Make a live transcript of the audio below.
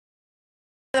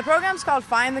The program's called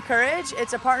Find the Courage.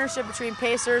 It's a partnership between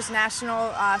Pacers,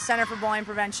 National Center for Bullying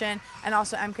Prevention, and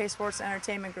also MK Sports and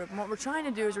Entertainment Group. And what we're trying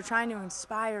to do is we're trying to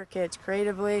inspire kids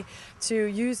creatively to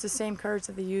use the same courage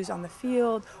that they use on the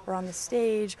field or on the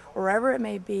stage or wherever it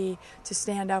may be to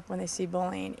stand up when they see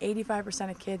bullying.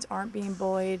 85% of kids aren't being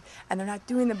bullied, and they're not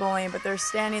doing the bullying, but they're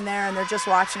standing there and they're just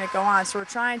watching it go on. So we're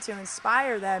trying to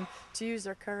inspire them to use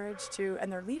their courage and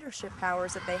their leadership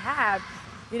powers that they have,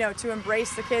 to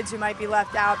embrace the kids who might be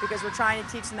left out, because we're trying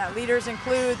to teach them that leaders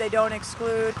include, they don't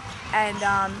exclude, and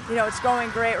it's going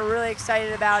great. We're really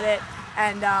excited about it,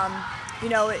 and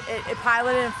it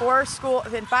piloted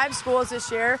in 5 schools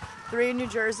this year, 3 in New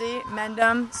Jersey,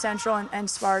 Mendham, Central, and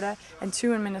Sparta, and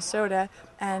 2 in Minnesota.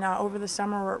 And over the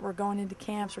summer, we're going into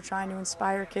camps. We're trying to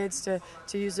inspire kids to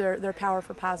use their power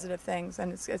for positive things,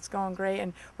 and it's going great.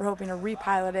 And we're hoping to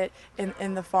repilot it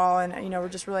in the fall. And we're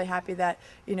just really happy that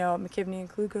McKibney and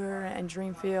Kluger and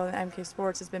Dreamfield and MK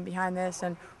Sports has been behind this,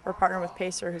 and we're partnering with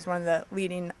Pacer, who's one of the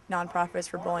leading nonprofits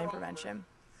for bullying prevention.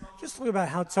 Just think about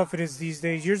how tough it is these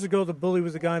days. Years ago, the bully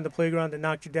was the guy on the playground that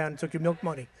knocked you down and took your milk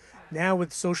money. Now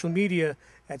with social media,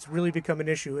 that's really become an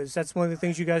issue. That's one of the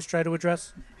things you guys try to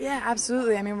address? Yeah,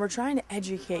 absolutely. I mean, we're trying to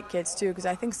educate kids too, because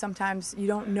I think sometimes you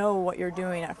don't know what you're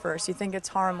doing at first. You think it's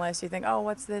harmless. You think, oh,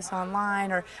 what's this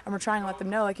online? And we're trying to let them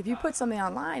know, like, if you put something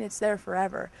online, it's there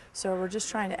forever. So we're just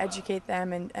trying to educate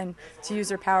them and to use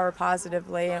their power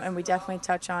positively. And we definitely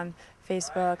touch on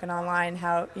Facebook and online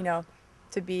how,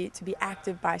 to be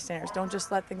active bystanders. Don't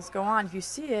just let things go on. If you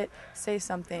see it, say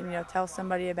something, tell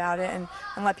somebody about it, and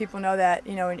let people know that,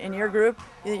 in your group,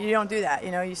 you don't do that.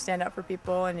 You stand up for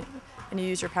people and you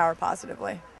use your power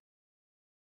positively.